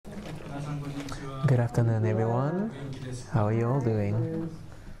Good afternoon, everyone. How are you all doing?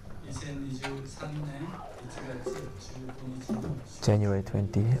 January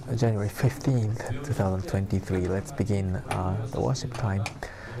 15th, 2023. Let's begin the worship time.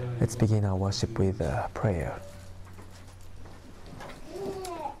 Let's begin our worship with prayer.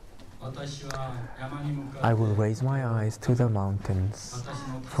 I will raise my eyes to the mountains.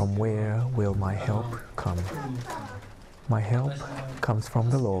 From where will my help come? My help comes from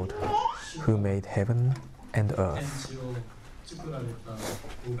the Lord, who made heaven and earth.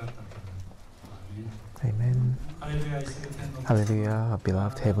 Amen. Hallelujah, our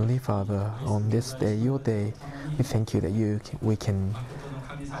beloved Heavenly Father, on this day, your day, we thank you that we can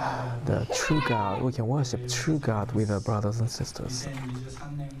worship true God with our brothers and sisters.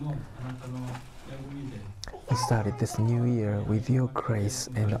 We started this new year with your grace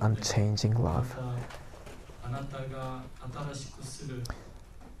and unchanging love.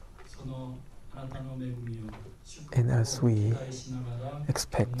 And as we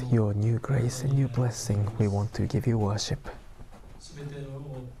expect your new grace and new blessing, we want to give you worship.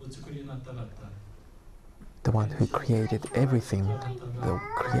 The one who created everything,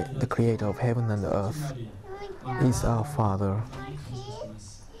 the creator of heaven and earth, is our Father.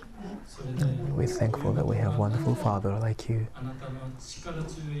 And we're thankful that we have a wonderful Father like you.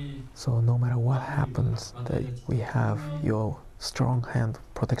 So no matter what happens, that we have your strong hand,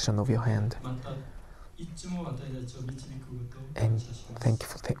 protection of your hand. And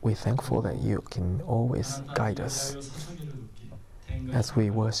we're thankful that you can always guide us as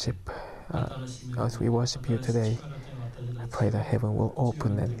we worship you today. I pray that heaven will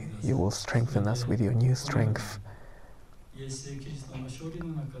open and you will strengthen us with your new strength,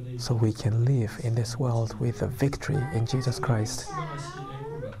 so we can live in this world with a victory in Jesus Christ.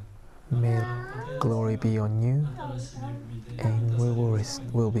 May glory be on you, and we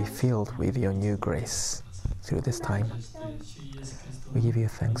will be filled with your new grace through this time. We give you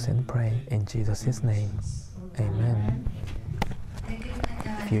thanks and pray in Jesus' name. Amen.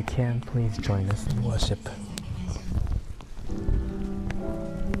 If you can, please join us in worship.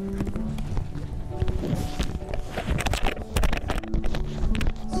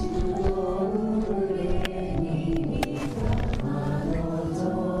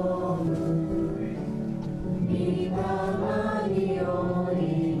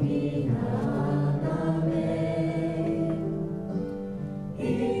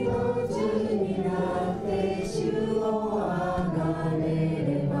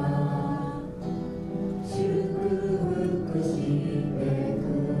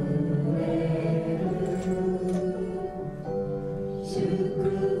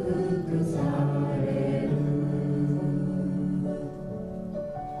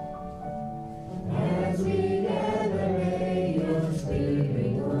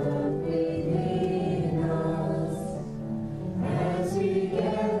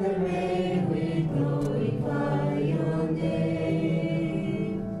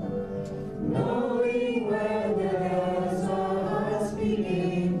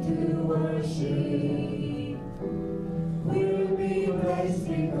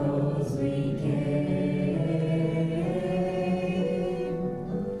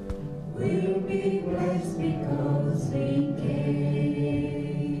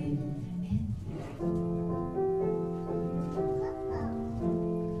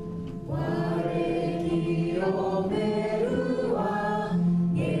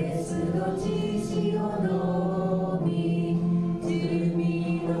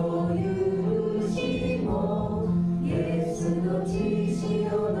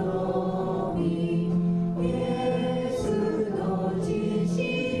 Yes,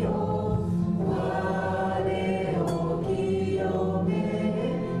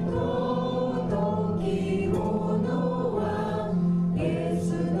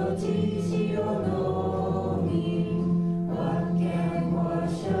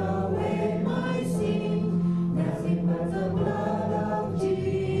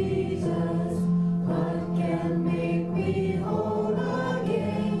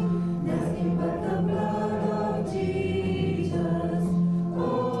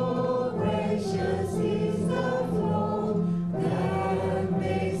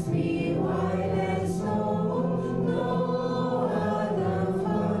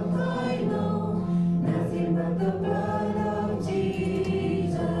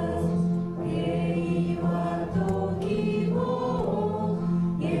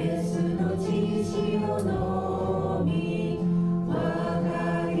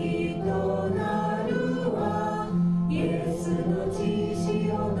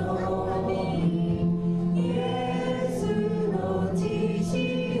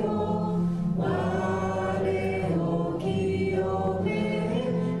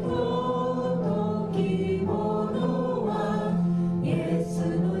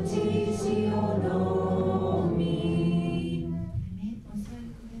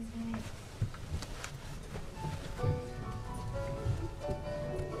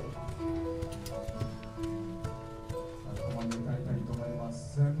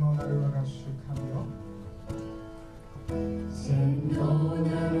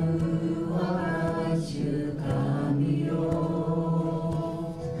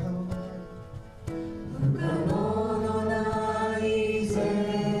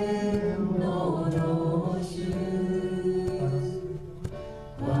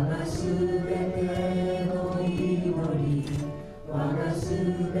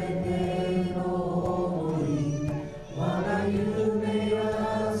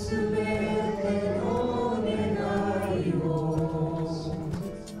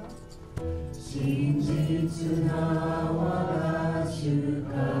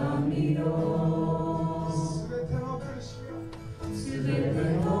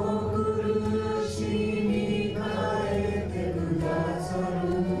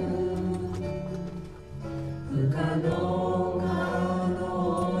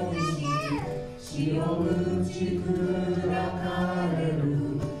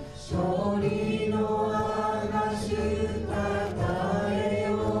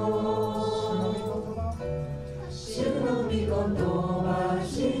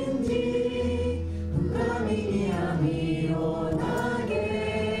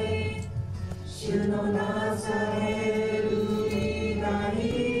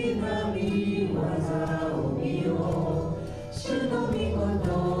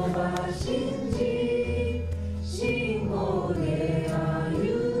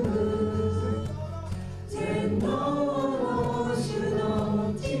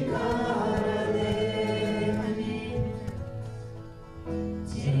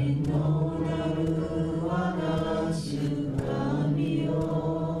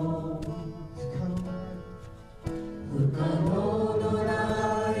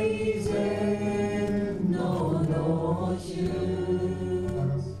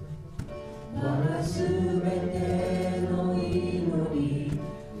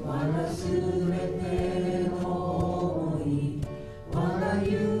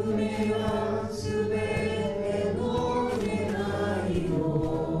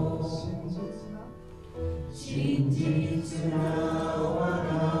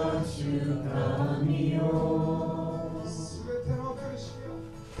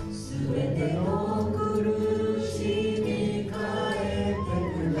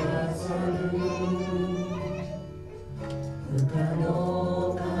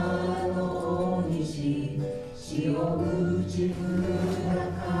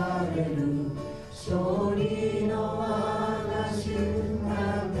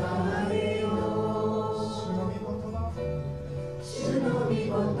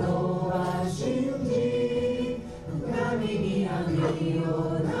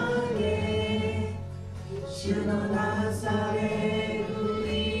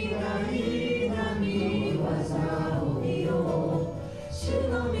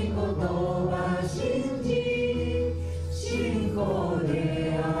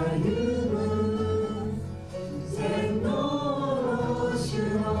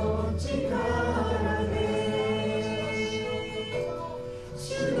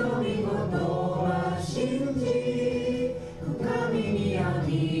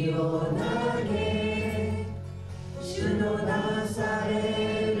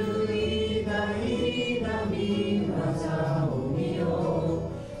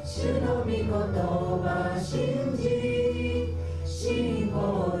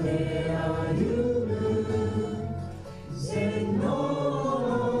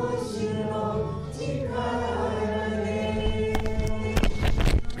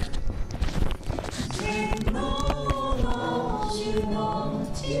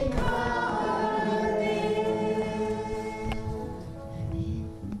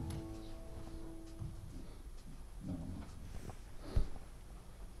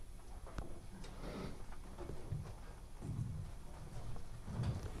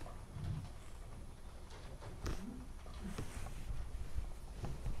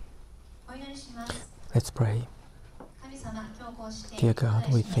 Let's pray. Dear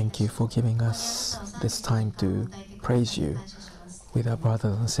God, we thank you for giving us this time to praise you with our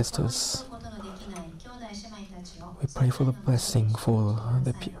brothers and sisters. We pray for the blessing for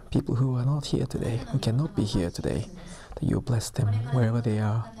the people who are not here today, who cannot be here today, that you bless them wherever they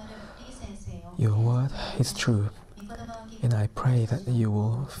are. Your word is true, and I pray that you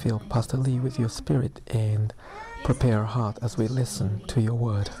will fill Pastor Lee with your spirit and prepare our heart as we listen to your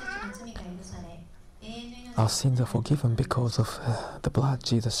word. Our sins are forgiven because of the blood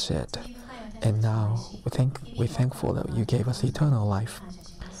Jesus shed, and now we're thankful that you gave us eternal life.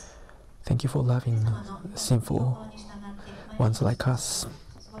 Thank you for loving sinful ones like us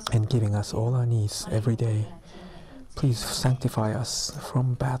and giving us all our needs every day. Please sanctify us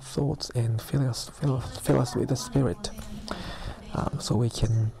from bad thoughts and fill us with the Spirit, so we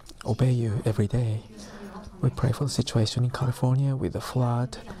can obey you every day. We pray for the situation in California with the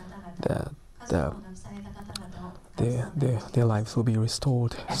flood. Their lives will be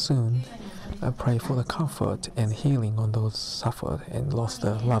restored soon. I pray for the comfort and healing on those suffered and lost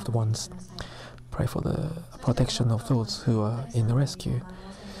their loved ones. Pray for the protection of those who are in the rescue.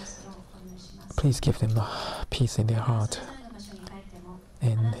 Please give them peace in their heart.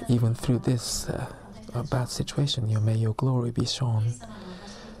 And even through this bad situation, may your glory be shown.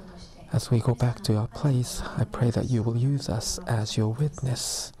 As we go back to our place, I pray that you will use us as your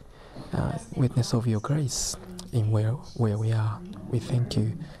witness of your grace in where we are. We thank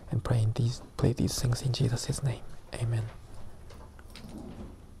you and pray these things in Jesus' name. Amen.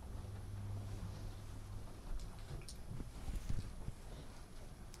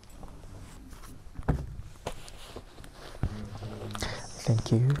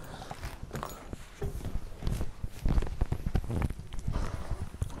 Thank you.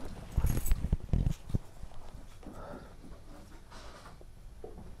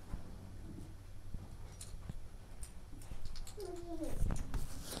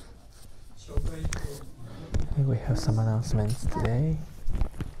 We have some announcements today.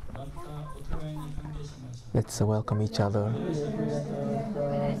 Let's welcome each other.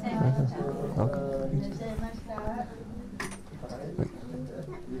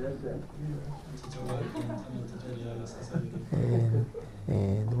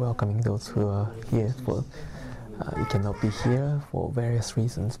 And welcoming those who are here for we cannot be here for various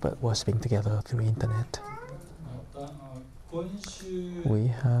reasons, but worshiping together through internet. We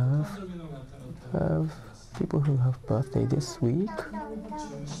have people who have birthday this week.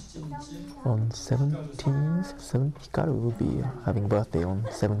 On 17th, Hikaru will be having birthday on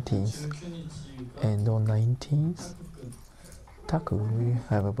 17th, and on 19th, Taku will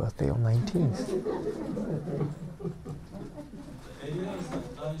have a birthday on 19th.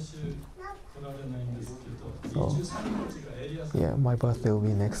 So, yeah, my birthday will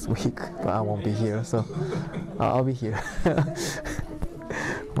be next week, but I won't be here, so I'll be here.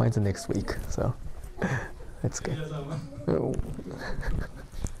 Mine's next week, so that's good.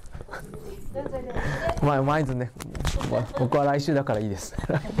 Mine'sね、僕は来週だからいいです。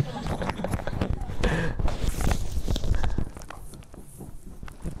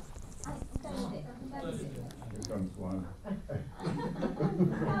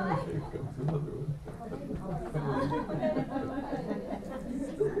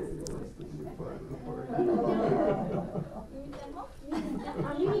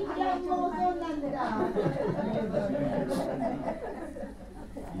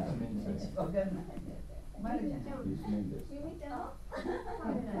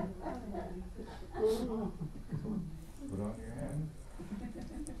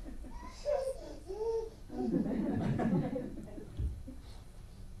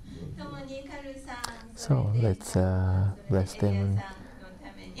So let's bless them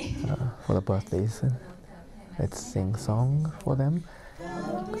for the birthdays. Let's sing song for them.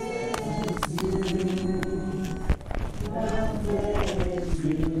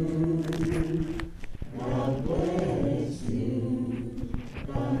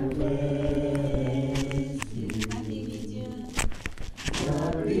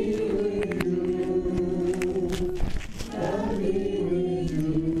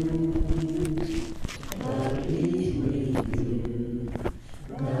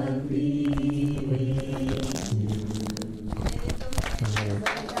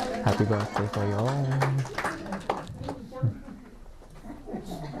 Happy birthday for you all.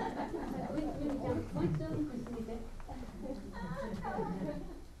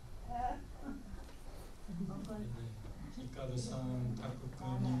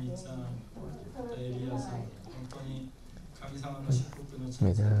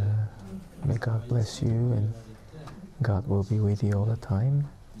 May God bless you, and God will be with you all the time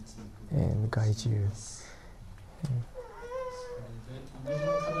and guide you.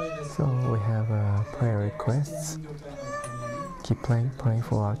 So we have prayer requests. Keep praying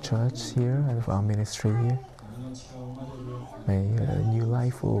for our church here and for our ministry here. May a new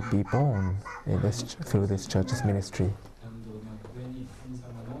life will be born in through this church's ministry.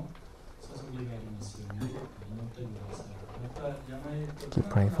 Keep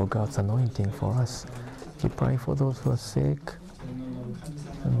praying for God's anointing for us. Keep praying for those who are sick.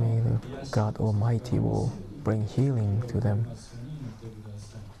 And may God Almighty will bring healing to them.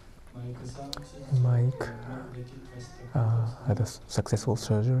 Mike had a successful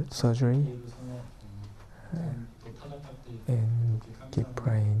surgery, and keep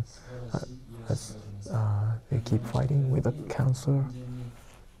praying as they keep fighting with the cancer.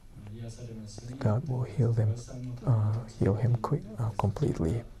 God will heal them, heal him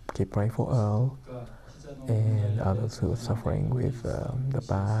completely. Keep praying for Earl and others who are suffering with the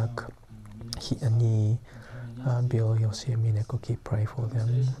back, knee. Bill, Yoshi, and Mineko, keep praying for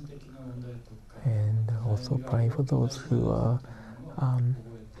them. And also pray for those who are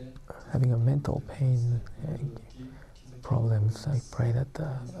having a mental pain problems. I pray that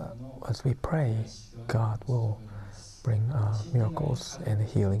as we pray, God will bring miracles and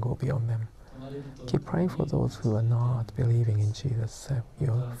healing will be on them. Keep praying for those who are not believing in Jesus,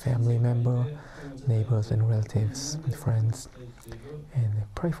 your family member, neighbors and relatives and friends. And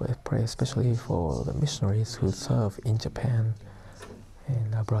pray especially for the missionaries who serve in Japan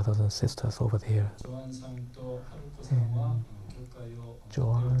and our brothers and sisters over there. And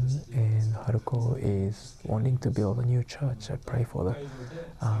Joan and Haruko is wanting to build a new church. I pray for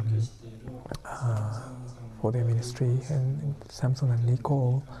their ministry, and Samson and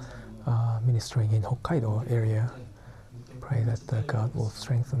Nicole ministering in Hokkaido area. Pray that God will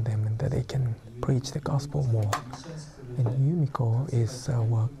strengthen them and that they can preach the gospel more. And Yumiko is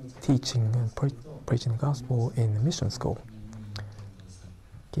teaching and preaching the gospel in the mission school.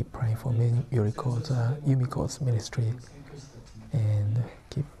 Keep praying for Yumiko's ministry, and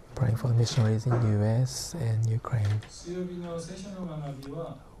keep praying for the missionaries in US and Ukraine.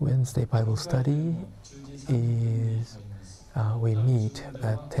 Wednesday Bible study is we meet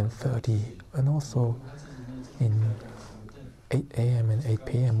at 10:30, and also in 8 a.m. and 8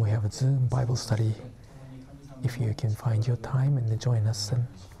 p.m. we have a Zoom Bible study. If you can find your time and join us.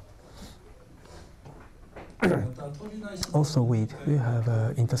 Also, we do have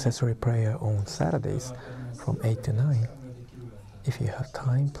intercessory prayer on Saturdays from 8 to 9. If you have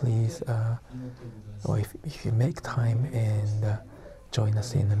time, please, or if you make time and join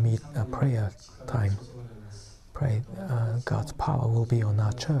us in the prayer time, pray God's power will be on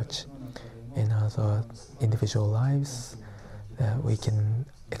our church and our individual lives, that we can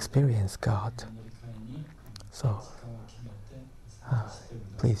experience God. So,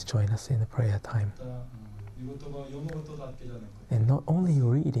 please join us in the prayer time. And not only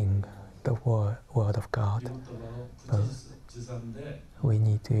reading the word of God, but we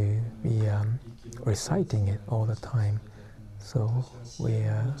need to be reciting it all the time. So we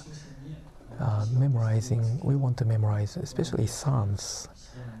are memorizing. We want to memorize, especially Psalms.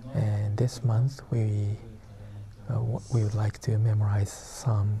 And this month we would like to memorize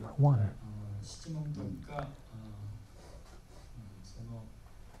Psalm 1.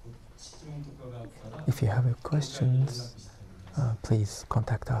 If you have any questions, please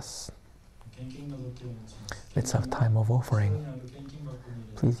contact us. Let's have time of offering.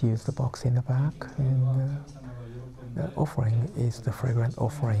 Please use the box in the back, and the offering is the fragrant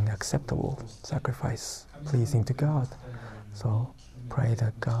offering, acceptable sacrifice, pleasing to God. So pray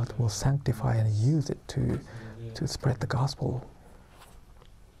that God will sanctify and use it to spread the gospel.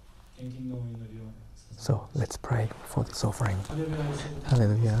 So let's pray for this offering.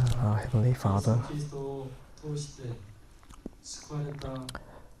 Hallelujah, our Heavenly Father.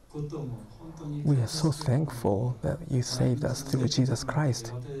 We are so thankful that you saved us through Jesus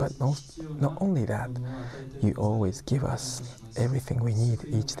Christ, but not only that, you always give us everything we need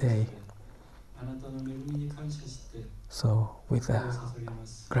each day. So with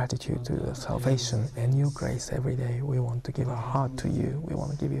gratitude to the salvation and your grace every day, we want to give our heart to you. We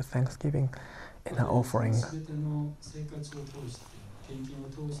want to give you thanksgiving in our offering.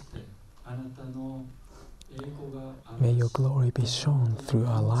 May your glory be shown through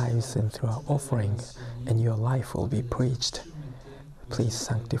our lives and through our offering, and your life will be preached. Please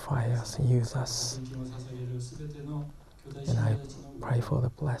sanctify us and use us. And I pray for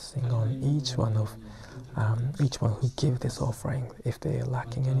the blessing on each one who give this offering. If they are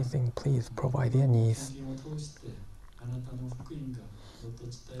lacking anything, please provide their needs.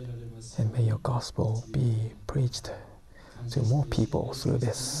 And may your gospel be preached to more people through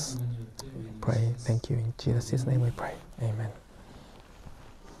this. Pray, thank you. In Jesus' name we pray. Amen.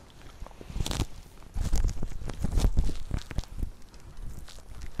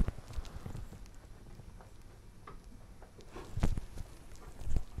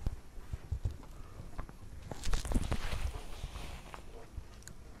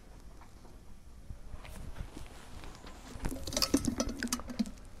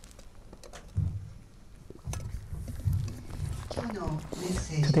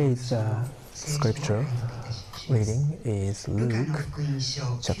 Today's scripture reading is Luke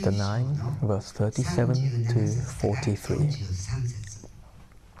chapter 9, verse 37 to 43.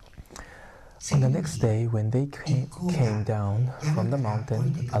 On the next day, when they came down from the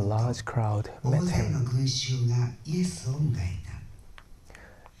mountain, a large crowd met him.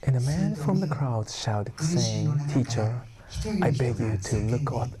 And a man from the crowd shouted, saying, "Teacher, I beg you to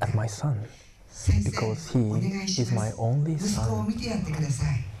look at my son, because he is my only son.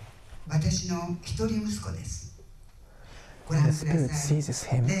 And the spirit seizes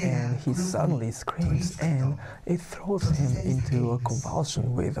him, and he suddenly screams, and it throws him into a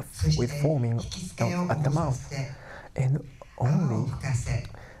convulsion with foaming at the mouth. And only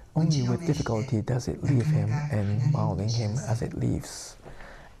with difficulty does it leave him, and mauling him as it leaves.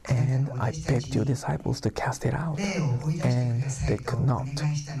 And I begged your disciples to cast it out, and they could not."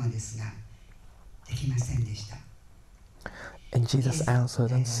 And Jesus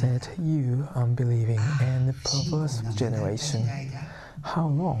answered and said, "You unbelieving and perverse generation, how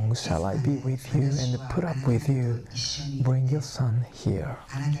long shall I be with you and put up with you? Bring your son here."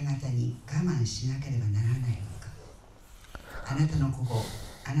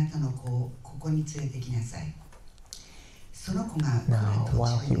 Now,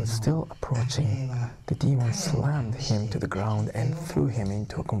 while he was still approaching, the demon slammed him to the ground and threw him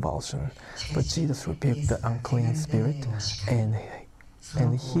into a convulsion. But Jesus rebuked the unclean spirit and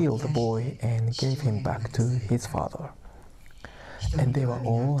healed the boy and gave him back to his father. And they were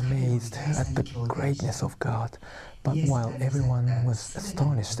all amazed at the greatness of God. But while everyone was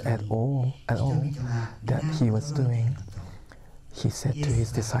astonished at all that he was doing, he said to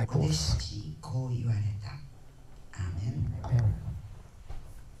his disciples, Amen.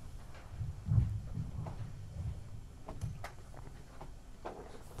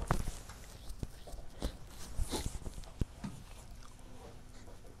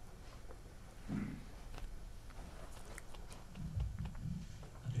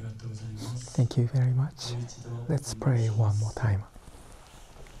 Thank you very much. Let's pray one more time.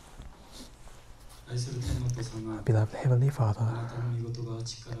 Beloved Heavenly Father,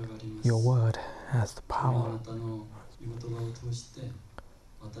 your word has the power.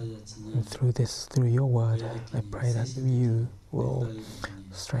 And through your word, I pray that you will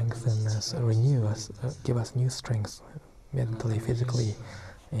strengthen us, renew us, give us new strength, mentally, physically,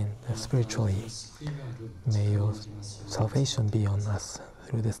 and spiritually. May your salvation be on us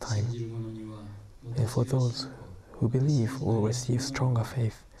through this time. And for those who believe, will receive stronger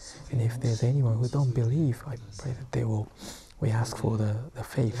faith. And if there's anyone who don't believe, I pray that we ask for the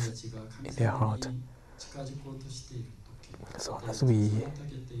faith in their heart. So as we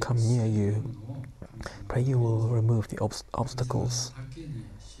come near you, pray you will remove the obstacles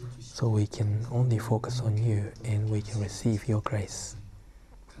so we can only focus on you and we can receive your grace.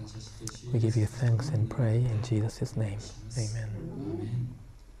 We give you thanks and pray in Jesus' name. Amen.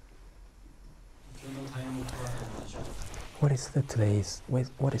 what is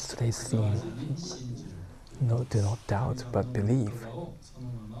today's theme? No, do not doubt, but believe.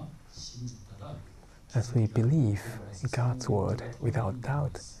 As we believe in God's word without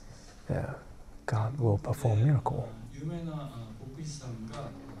doubt, God will perform miracle.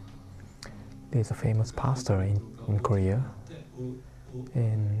 There's a famous pastor in Korea,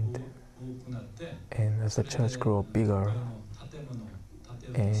 and as the church grew bigger,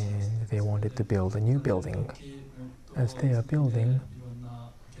 and they wanted to build a new building. As they are building,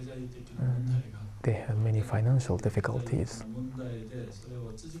 they had many financial difficulties,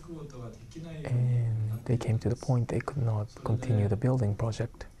 and they came to the point they could not continue the building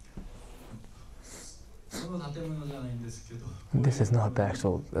project. This is not the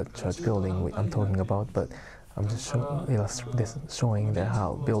actual church building I'm talking about, but I'm just showing that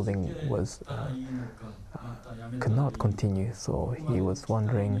how building was could not continue. So he was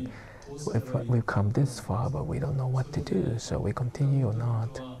wondering, if we've come this far, but we don't know what to do. Shall we continue or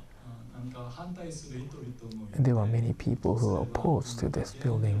not? And there were many people who were opposed to this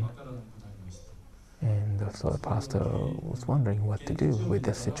building, and so the pastor was wondering what to do with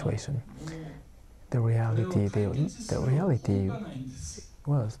this situation. The reality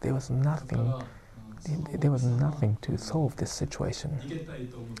was there was nothing to solve this situation.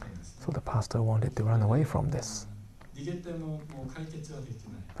 So the pastor wanted to run away from this.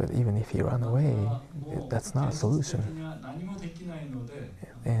 But even if he ran away, that's not a solution.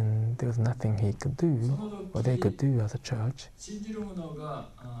 And there was nothing he could do, or they could do as a church.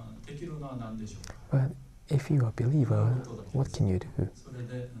 But if you are a believer, what can you do?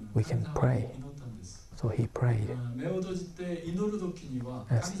 We can pray. So he prayed.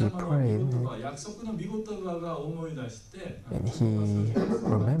 As he prayed, and he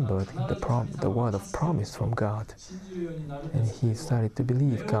remembered the word of promise from God, and he started to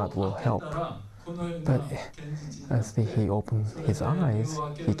believe God will help. But as he opened his eyes,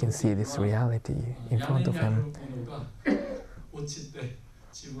 he can see this reality in front of him.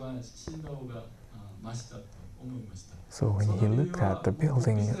 So when he looked at the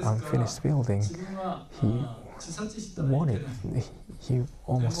building, unfinished building, he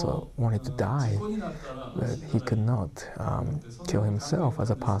almost wanted to die, but he could not kill himself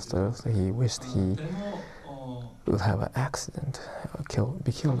as a pastor. So he wished he would have an accident,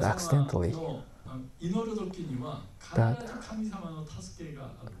 be killed accidentally. But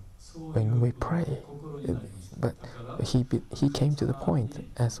when we pray, but he came to the point,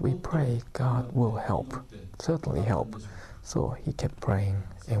 as we pray, God will help, certainly help. So he kept praying,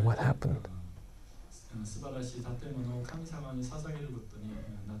 and what happened?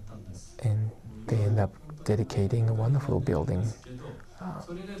 And they end up dedicating a wonderful building,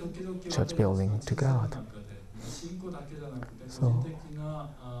 church building, to God. So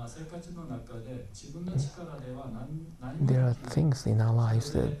there are things in our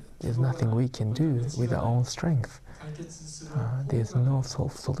lives that there's nothing we can do with our own strength. There's no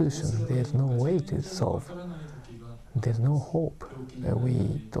solution. There's no way to solve. There's no hope.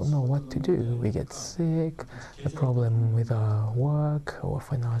 We don't know what to do. We get sick, a problem with our work, or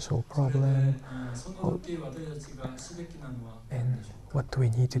financial problem. And what do we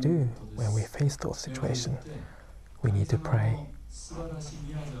need to do when we face those situations? We need to pray.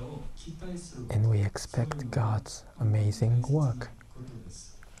 And we expect God's amazing work.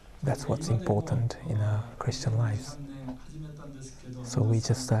 That's what's important in our Christian lives. So we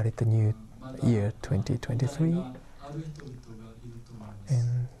just started the new year 2023,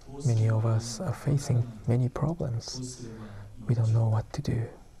 and many of us are facing many problems. We don't know what to do.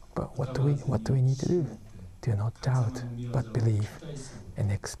 But what do we need to do? Do not doubt, but believe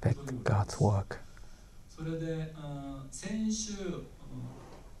and expect God's work.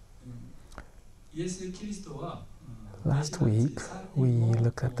 Last week, we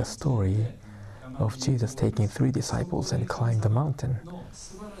looked at the story of Jesus taking 3 disciples and climbed the mountain.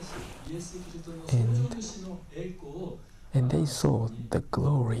 And they saw the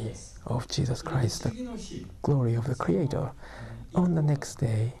glory of Jesus Christ, the glory of the Creator, on the next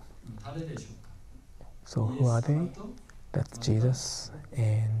day. So who are they? That's Jesus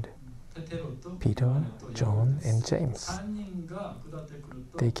and Peter, John, and James.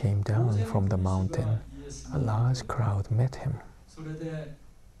 They came down from the mountain. A large crowd met him.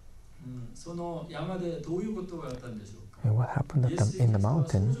 And what happened in the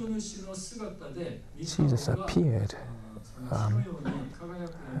mountain? Jesus appeared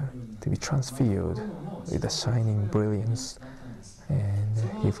to be transfigured with a shining brilliance, and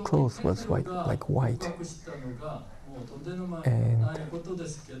his clothes was like white. And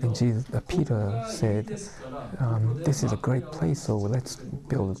Peter said, this is a great place, so let's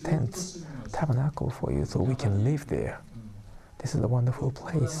build a tent, tabernacle for you, so we can live there. this is a wonderful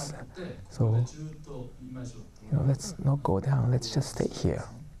place. So, let's not go down, let's just stay here.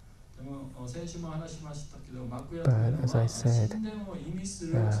 But as I said,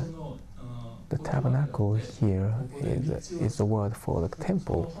 the tabernacle here is the word for the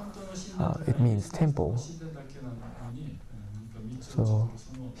temple. It means temple. So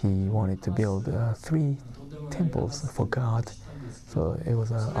he wanted to build 3 temples for God. So it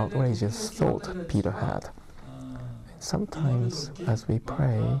was an outrageous thought Peter had. Sometimes as we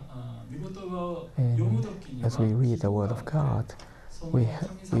pray and as we read the Word of God, we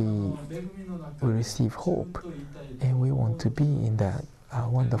receive hope, and we want to be in that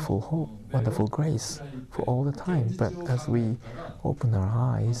wonderful hope, wonderful grace for all the time. But as we open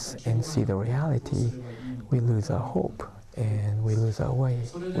our eyes and see the reality, we lose our hope and we lose our way.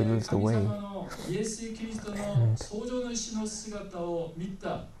 We lose the way. And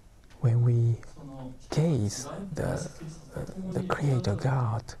when we gaze the Creator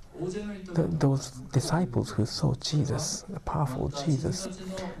God, those disciples who saw Jesus, the powerful Jesus,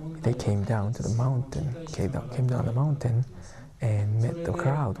 they came down to the mountain, came down the mountain and met the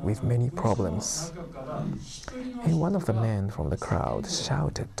crowd with many problems. And one of the men from the crowd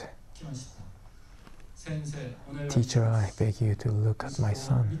shouted, "Teacher, I beg you to look at my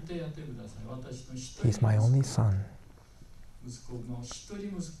son. He's my only son.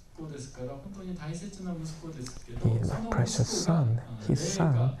 He is a precious son. His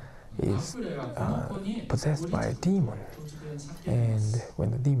son is possessed by a demon. And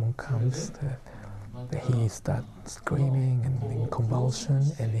when the demon comes, he starts screaming and in convulsion,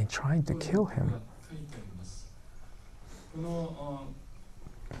 and they trying to kill him."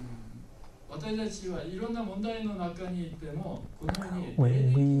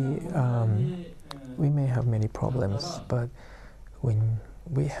 When we may have many problems, but when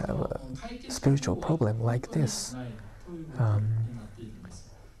we have a spiritual problem like this,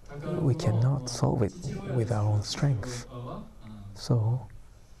 we cannot solve it with our own strength. So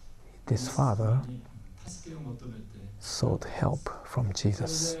this father sought help from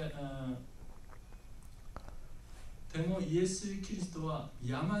Jesus.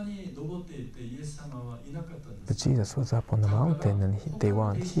 But Jesus was up on the mountain and they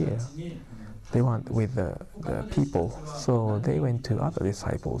weren't here. They weren't with the people, so they went to other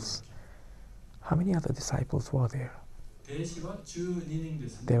disciples. How many other disciples were there?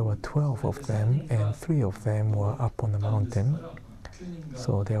 There were 12 of them, and 3 of them were up on the mountain,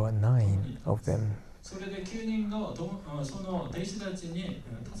 so there were 9 of them.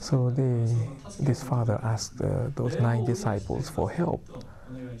 So this father asked those 9 disciples for help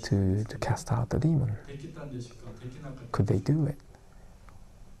to cast out the demon. Could they do it?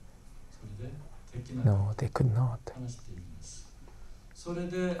 No, they could not.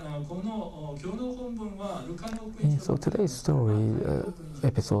 And so today's story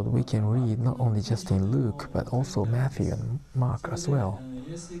episode we can read not only just in Luke but also Matthew and Mark as well.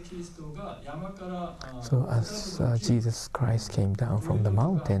 So as Jesus Christ came down from the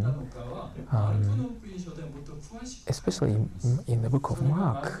mountain, especially in the book of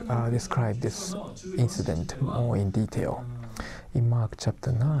Mark, described this incident more in detail. In Mark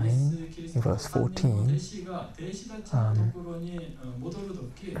chapter 9, in verse 14,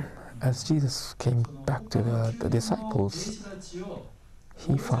 as Jesus came back to the disciples,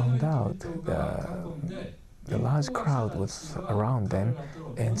 he found out the large crowd was around them,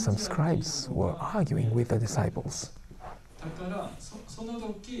 and some scribes were arguing with the disciples.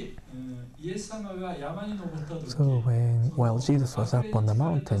 So while Jesus was up on the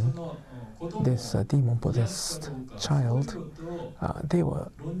mountain, this demon-possessed child, they were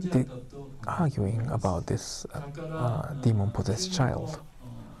arguing about this demon-possessed child.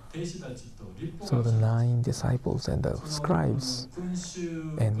 So the 9 disciples and the scribes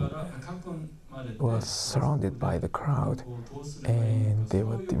were surrounded by the crowd, and they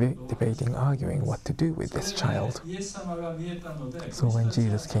were debating, arguing what to do with this child. So when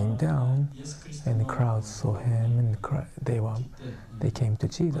Jesus came down and the crowd saw him, and they came to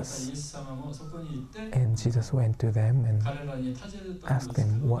Jesus, and Jesus went to them and asked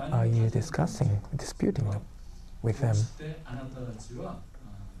them, "What are you disputing with them?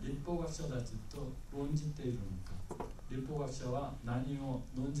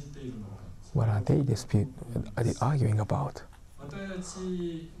 What are they arguing about?"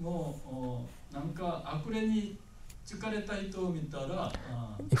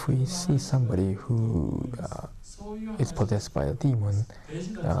 If we see somebody who is possessed by a demon,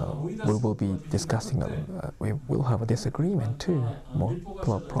 we will be discussing, we will have a disagreement too, more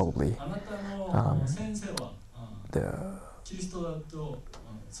probably.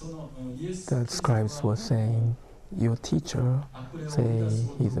 The scribes were saying, your teacher say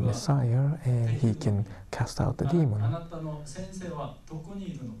he's a Messiah and he can cast out the demon.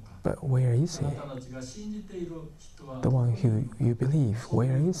 But where is he? The one who you believe,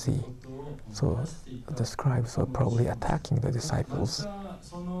 where is he? So the scribes were probably attacking the disciples.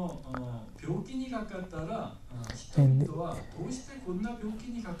 And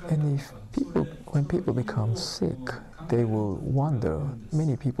if people, when people become sick, they will wonder,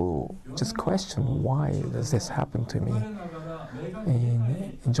 many people just question, why does this happen to me?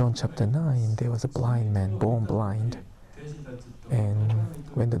 In John chapter 9, there was a blind man born blind. And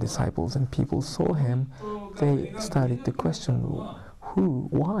when the disciples and people saw him, they started to question,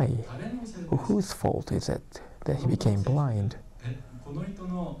 why? Whose fault is it that he became blind?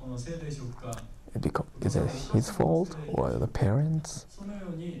 Is it his fault or the parents?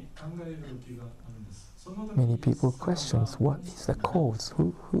 Many people question what is the cause,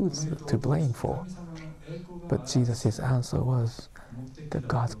 who's to blame for? But Jesus' answer was that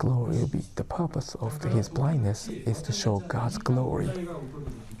God's glory will be the purpose of his blindness is to show God's glory.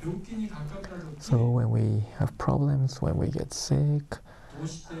 So when we have problems, when we get sick,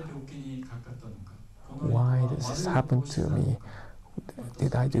 why does this happen to me?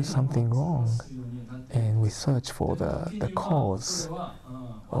 Did I do something wrong? And we search for the cause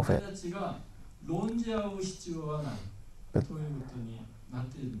of it.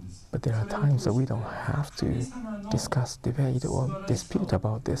 But there are times that we don't have to discuss, debate, or dispute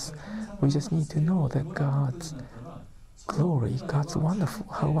about this. We just need to know that God's glory, God's wonderful,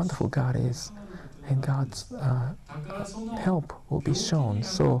 how wonderful God is, and God's help will be shown.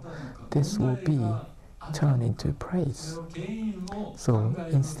 So this will be turned into praise. So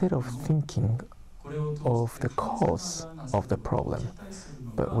instead of thinking of the cause of the problem,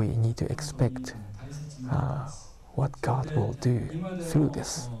 but we need to expect what God will do through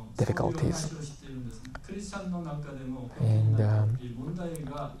these difficulties. And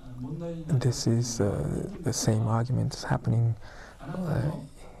this is the same argument is happening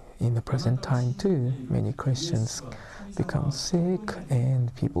in the present time too. Many Christians become sick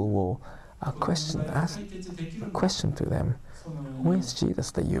and people will question to them, where's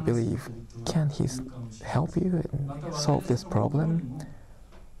Jesus that you believe? Can he help you and solve this problem?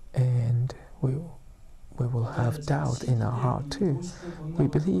 And we will have doubt in our heart too. We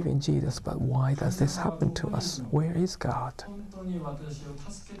believe in Jesus, but why does this happen to us? Where is God?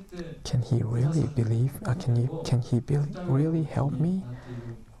 Can he really believe? Can he really help me?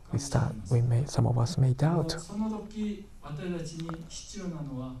 Some of us may doubt.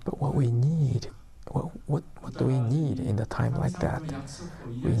 But what we need, what do we need in a time like that?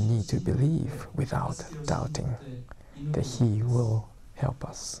 We need to believe without doubting that he will help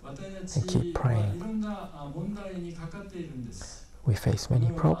us, and keep praying. We face many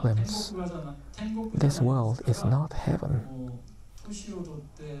problems. This world is not heaven.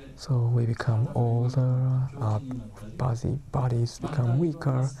 So we become older, our bodies become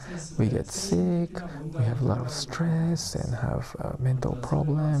weaker, we get sick, we have a lot of stress and have mental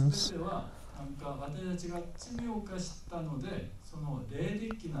problems.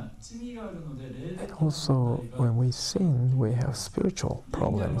 And also, when we sin, we have spiritual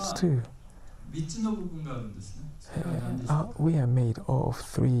problems too. We are made of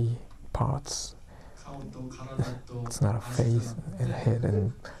 3 parts. It's not a face and head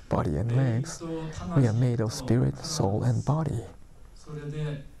and body and legs. We are made of spirit, soul, and body.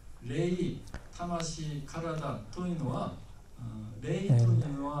 And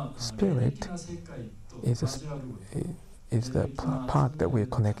spirit is the part that we are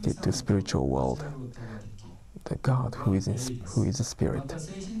connected to spiritual world, the God who is a spirit.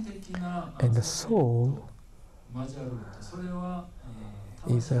 And the soul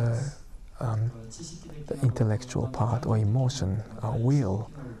is the intellectual part or emotion, our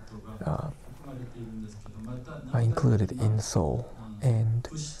will are included in soul. And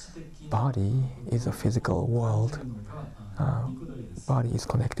body is a physical world. Body is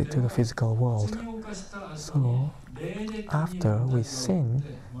connected to the physical world. So after we sin,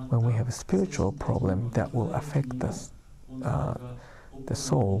 when we have a spiritual problem, that will affect the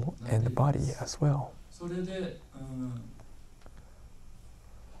soul and the body as well.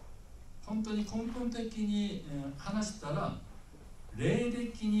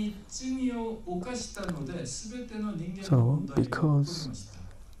 So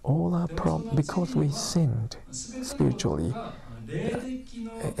because we sinned spiritually,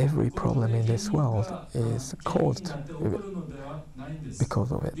 every problem in this world is caused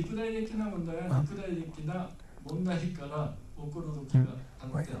because of it.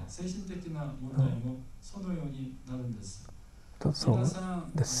 So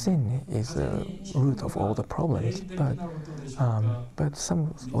the sin is the root of all the problems, but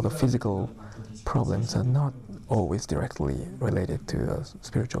some of the physical problems are not always directly related to a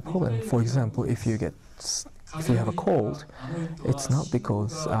spiritual problem. For example, if you have a cold, it's not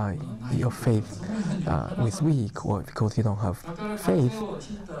because your faith is weak or because you don't have faith.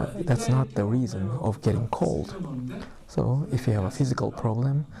 That's not the reason of getting cold. So if you have a physical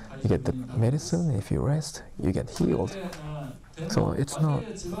problem, you get the medicine. If you rest, you get healed. So it's not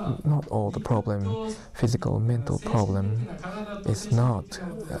all the problem, physical, mental problem, is not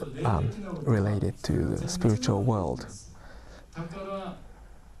related to the spiritual world.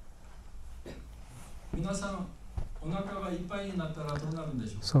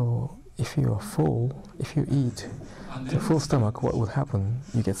 So if you are full, if you eat to full stomach, what would happen?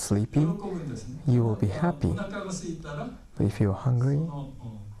 You get sleepy, you will be happy. But if you are hungry,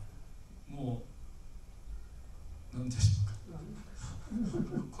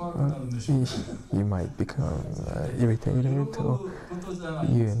 you might become irritated, or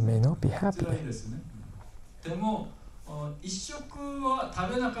you may not be happy.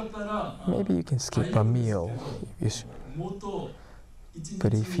 Maybe you can skip a meal,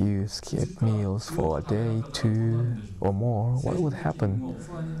 but if you skip meals for a day, 2 or more, what would happen?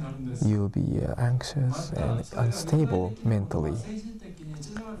 You'll be anxious and unstable mentally.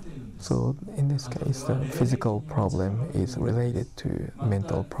 So in this case, the physical problem is related to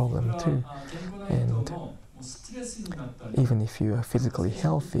mental problem too. And even if you are physically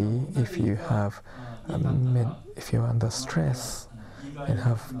healthy, if you have if you're under stress and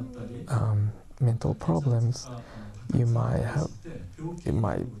have mental problems, you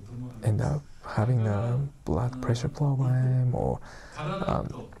might end up having a blood pressure problem, or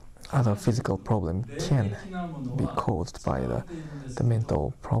other physical problem can be caused by the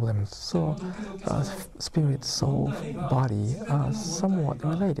mental problems. So spirit, soul, body are somewhat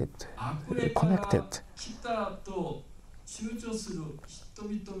related, connected.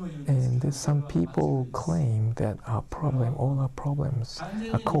 And some people claim that all our problems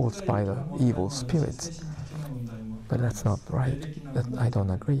are caused by the evil spirits. But that's not right. I don't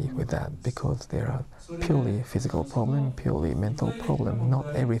agree with that, because there are purely physical problem, purely mental problem. Not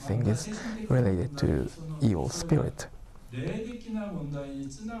everything is related to evil spirit.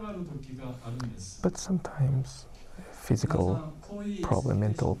 But sometimes physical problem,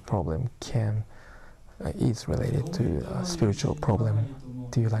 mental problem is related to a spiritual problem.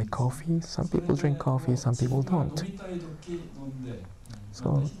 Do you like coffee? Some people drink coffee, some people don't.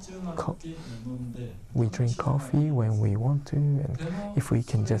 So we drink coffee when we want to, and if we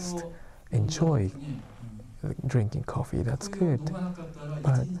can just enjoy drinking coffee, that's good.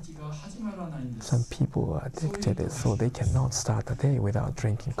 But some people are addicted, so they cannot start a day without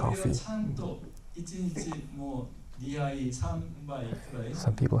drinking coffee.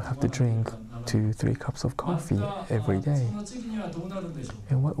 Some people have to drink 2-3 cups of coffee every day.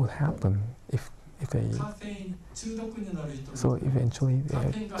 And what would happen if they... So eventually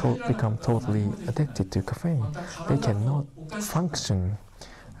they become totally addicted to caffeine. They cannot function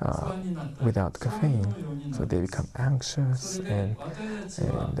without caffeine. So they become anxious and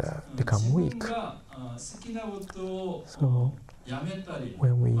become weak. So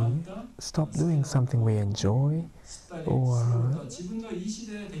when we stop doing something we enjoy, or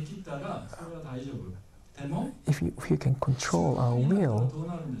if you can control our will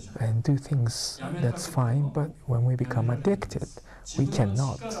and do things, that's fine. But when we become addicted, we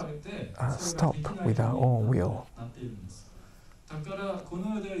cannot stop with our own will.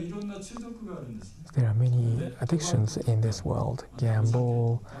 There are many addictions in this world: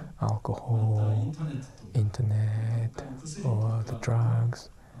 gamble, alcohol, internet, or the drugs.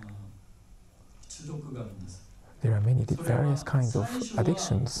 There are many various kinds of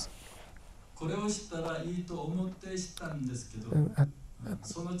addictions.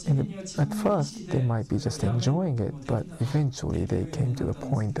 At first, they might be just enjoying it, but eventually they came to the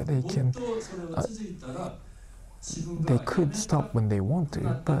point that they could stop when they want to,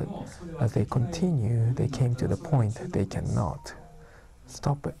 but as they continue, they came to the point that they cannot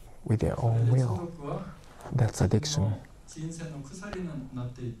stop it with their own will. That's addiction.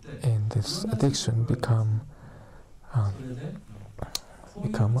 And this addiction become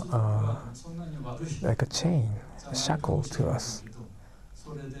like a chain, a shackle to us.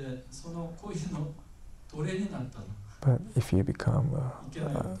 But if you become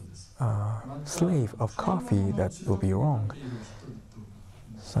a slave of coffee, that will be wrong.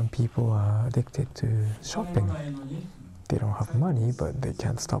 Some people are addicted to shopping. They don't have money, but they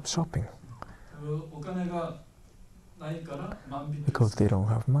can't stop shopping. Because they don't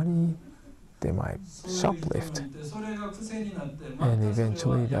have money, they might shoplift, and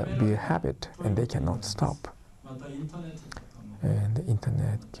eventually that will be a habit and they cannot stop. And the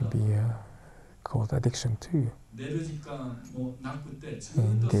internet can be called addiction too.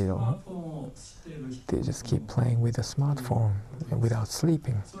 And they just keep playing with the smartphone without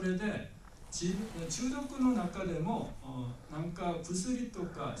sleeping.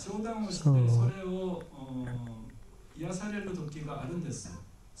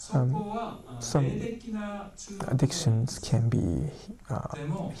 Some addictions can be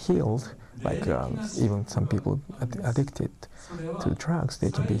healed, like even some people addicted to drugs,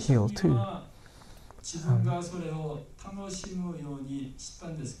 they can be healed too.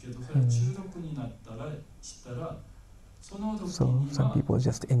 So some people are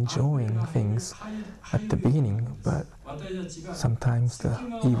just enjoying things at the beginning, but sometimes the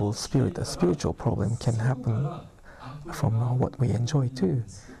evil spirit, a spiritual problem, can happen from what we enjoy too.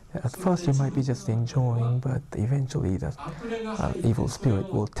 At first you might be just enjoying, but eventually the evil spirit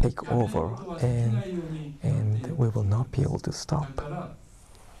will take over and we will not be able to stop.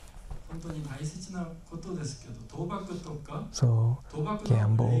 So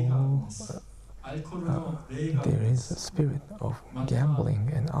gamble, there is a spirit of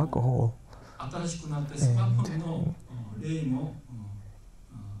gambling and alcohol,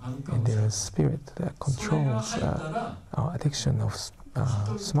 and there is a spirit that controls our addiction of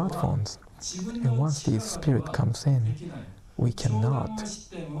smartphones. And once this spirit comes in, we cannot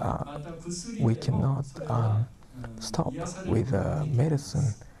stop with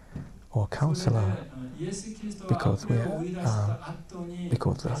medicine or counselor, because the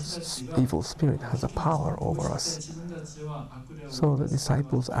evil spirit has a power over us. So the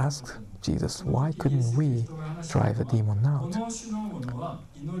disciples asked Jesus, why couldn't we drive a demon out?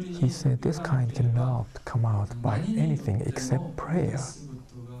 He said, this kind cannot come out by anything except prayer.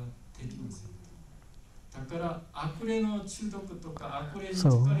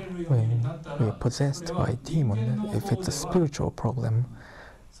 So when we're possessed by a demon, if it's a spiritual problem,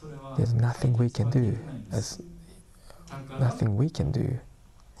 there's nothing we can do.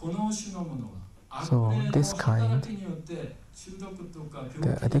 So this kind,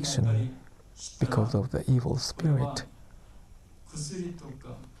 the addiction because of the evil spirit,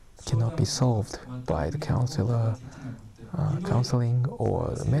 cannot be solved by the counseling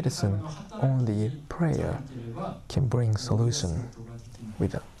or the medicine. Only prayer can bring solution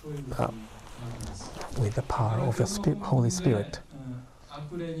with the power of the Holy Spirit.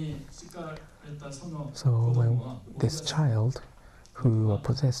 So when this child who was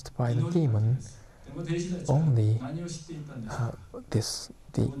possessed by the demon, only his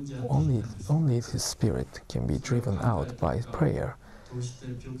spirit can be driven out by prayer.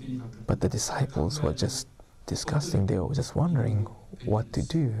 But the disciples were just discussing, they were just wondering what to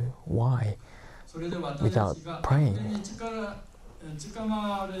do, why, without praying.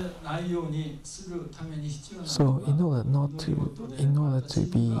 So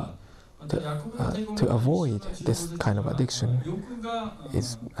to avoid this kind of addiction,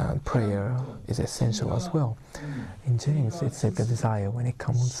 prayer is essential as well. In James it said the desire, when it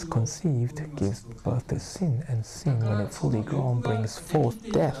comes conceived, gives birth to sin, and sin, when it fully grown, brings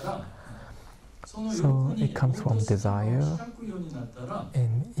forth death. So it comes from desire,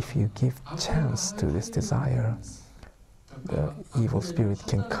 and if you give chance to this desire, the evil spirit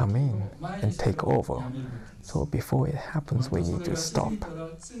can come in and take over. So before it happens, we need to stop.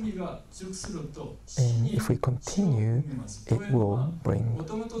 And if we continue, it will bring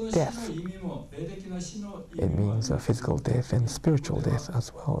death. It means a physical death and spiritual death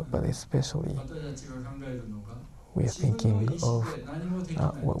as well, but especially we are thinking of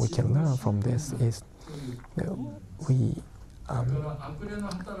what we can learn from this is that we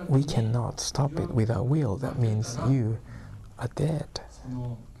cannot stop it with our will. That means you are dead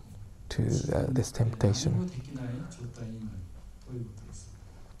to this temptation.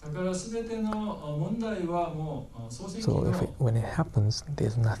 So when it happens,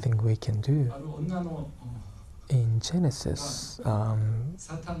 there's nothing we can do. In Genesis,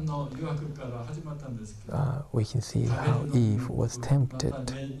 we can see how Eve was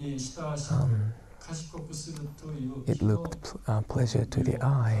tempted. It looked pleasure to the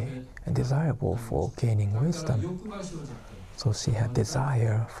eye and desirable for gaining wisdom. So she had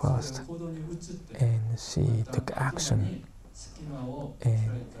desire first, and she took action,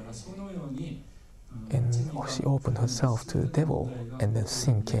 and she opened herself to the devil, and then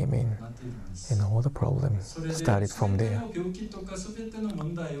sin came in, and all the problems started from there.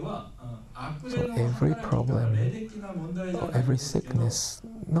 So every problem or every sickness,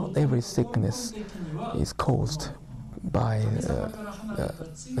 not every sickness is caused by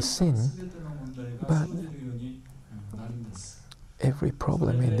a sin, But every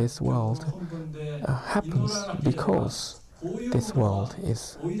problem in this world happens because this world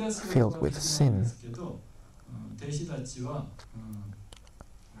is filled with sin.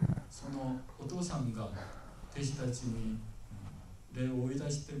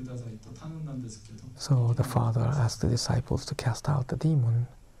 So the Father asked the disciples to cast out the demon.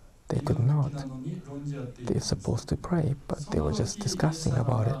 They could not. They're supposed to pray, but they were just discussing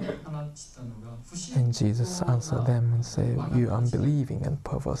about it. And Jesus answered them and said, "You unbelieving and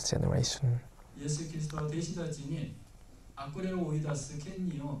perverse generation."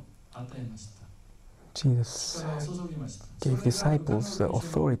 Jesus gave disciples the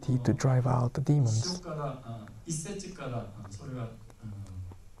authority to drive out the demons.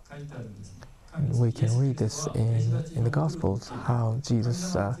 And we can read this in the Gospels, how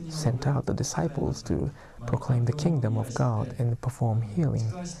Jesus sent out the disciples to proclaim the kingdom of God and perform healing.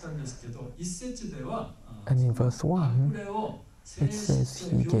 And in verse 1, it says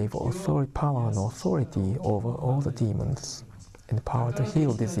he gave power and authority over all the demons and power to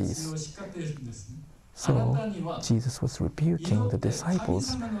heal disease. So Jesus was rebuking the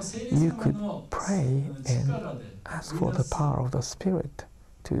disciples. You could pray and ask for the power of the Spirit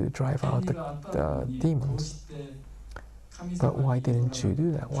to drive out the demons. But why didn't you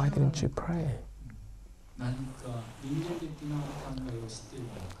do that? Why didn't you pray?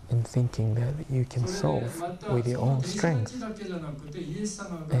 In thinking that you can solve with your own strength.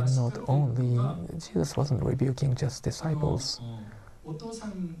 And not only, Jesus wasn't rebuking just disciples.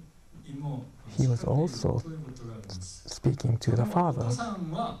 He was also speaking to the Father.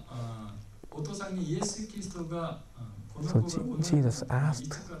 So Jesus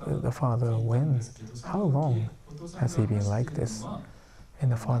asked the Father, how long has he been like this?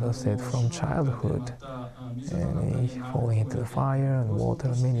 And the Father said, from childhood, and he falling into the fire and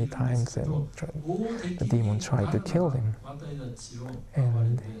water many times, and the demon tried to kill him.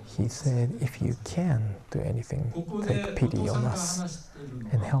 And he said, if you can do anything, take pity on us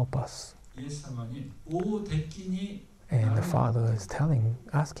and help us. And the Father is telling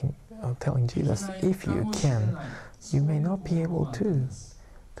Jesus, if you can, you may not be able to.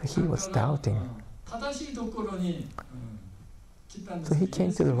 So he was doubting. So he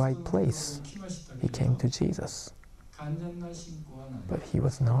came to the right place. He came to Jesus. But he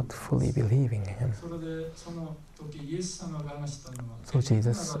was not fully believing in him. So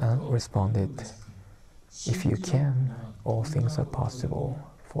Jesus responded, if you can, all things are possible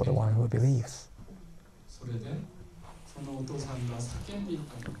for the one who believes.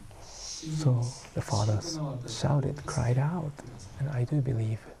 So the Father shouted, cried out, and I do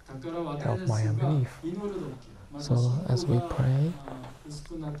believe. Help my unbelief. So as we pray,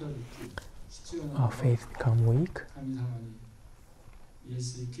 our faith becomes weak.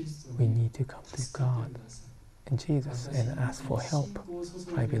 We need to come to God and Jesus and ask for help.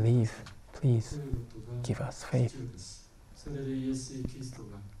 I believe. Please give us faith.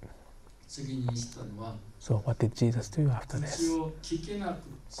 So what did Jesus do after this?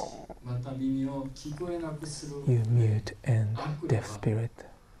 You mute and deaf spirit,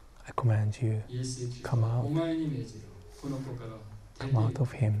 I command you, come out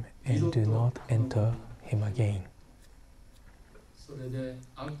of him and do not enter him again.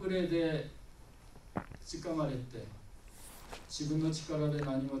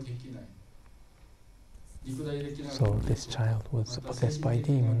 So this child was possessed by a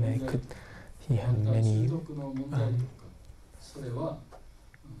demon. He had many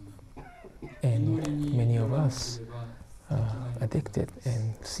and many of us addicted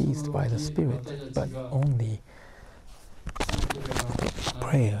and seized by the Spirit, but only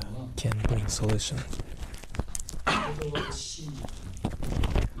prayer can bring solution.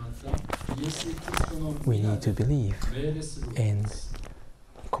 We need to believe and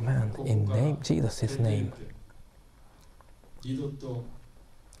command in Jesus' name.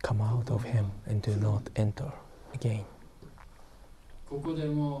 Come out of him and do not enter again.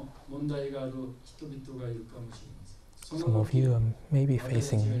 Some of you are maybe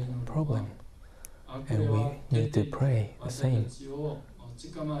facing a problem, and we need to pray the same.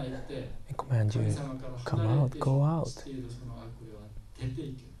 I command you, come out, go out.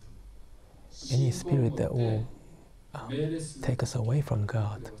 Any spirit that will take us away from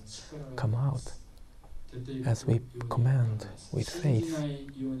God, come out. As we command with faith,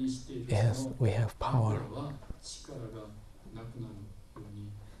 we have power.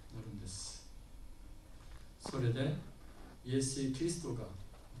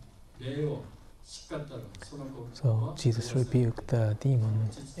 So Jesus rebuked the demon,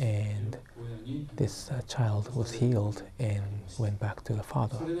 and this child was healed and went back to the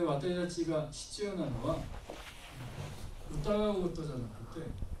father.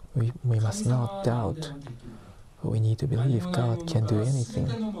 We must not doubt, but we need to believe God can do anything.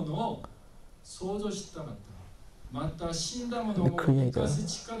 The Creator,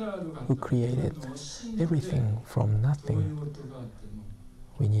 who created everything from nothing,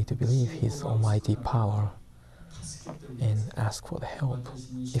 we need to believe His almighty power and ask for the help.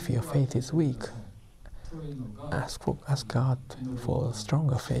 If your faith is weak, ask God for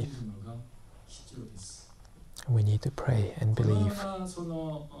stronger faith. We need to pray and believe.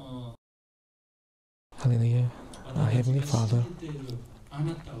 Hallelujah. Our Heavenly Father,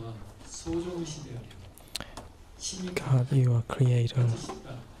 God, You are Creator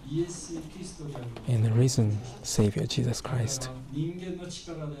and the risen Savior, Jesus Christ.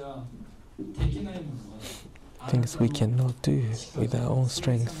 Things we cannot do with our own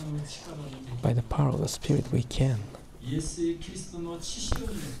strength, by the power of the Spirit we can.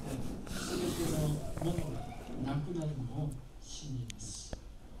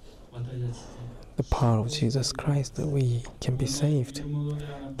 The power of Jesus Christ that we can be saved.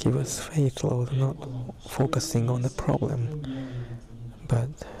 Give us faith, Lord, not focusing on the problem, but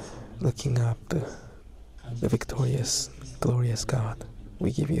looking up the victorious, glorious God.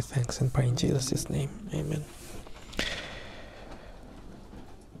 We give You thanks and pray in Jesus' name. Amen.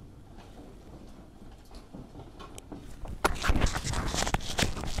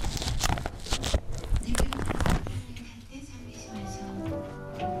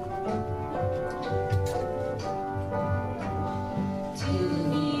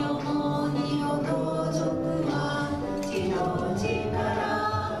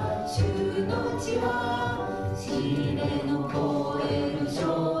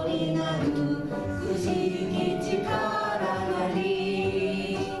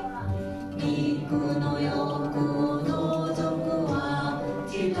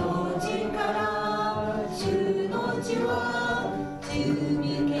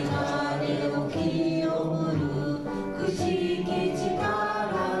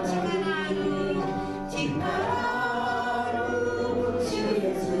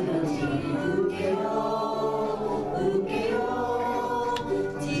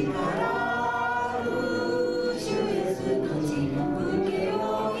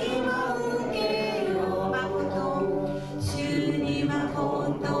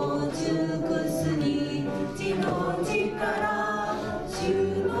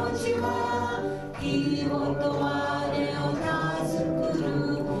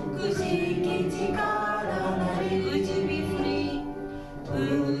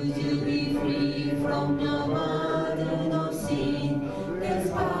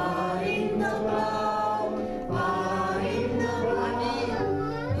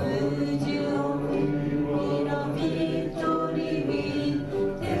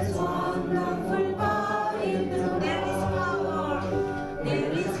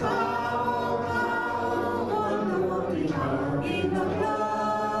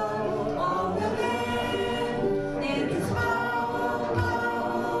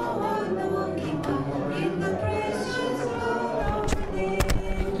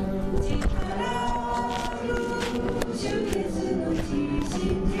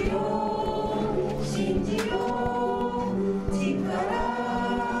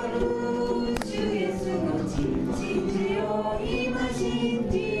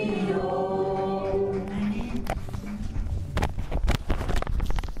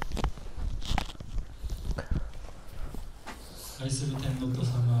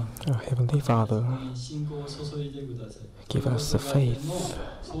 Our Heavenly Father, give us the faith,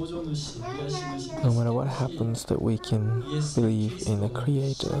 no matter what happens, that we can believe in a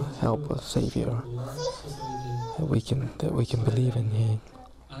Creator, Helper, Savior, that we can believe in Him,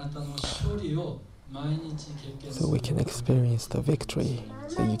 so we can experience the victory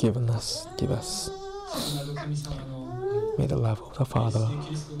that You've given us. Give us. May the love of the Father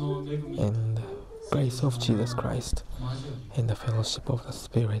and the grace of Jesus Christ and the fellowship of the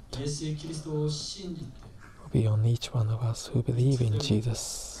Spirit be on each one of us who believe in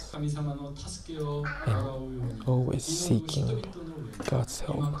Jesus and always seeking God's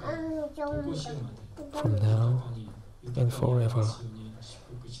help from now and forever.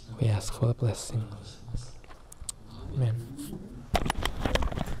 We ask for the blessing. Amen.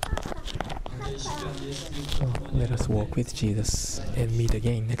 So let us walk with Jesus and meet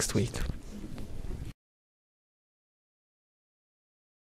again next week.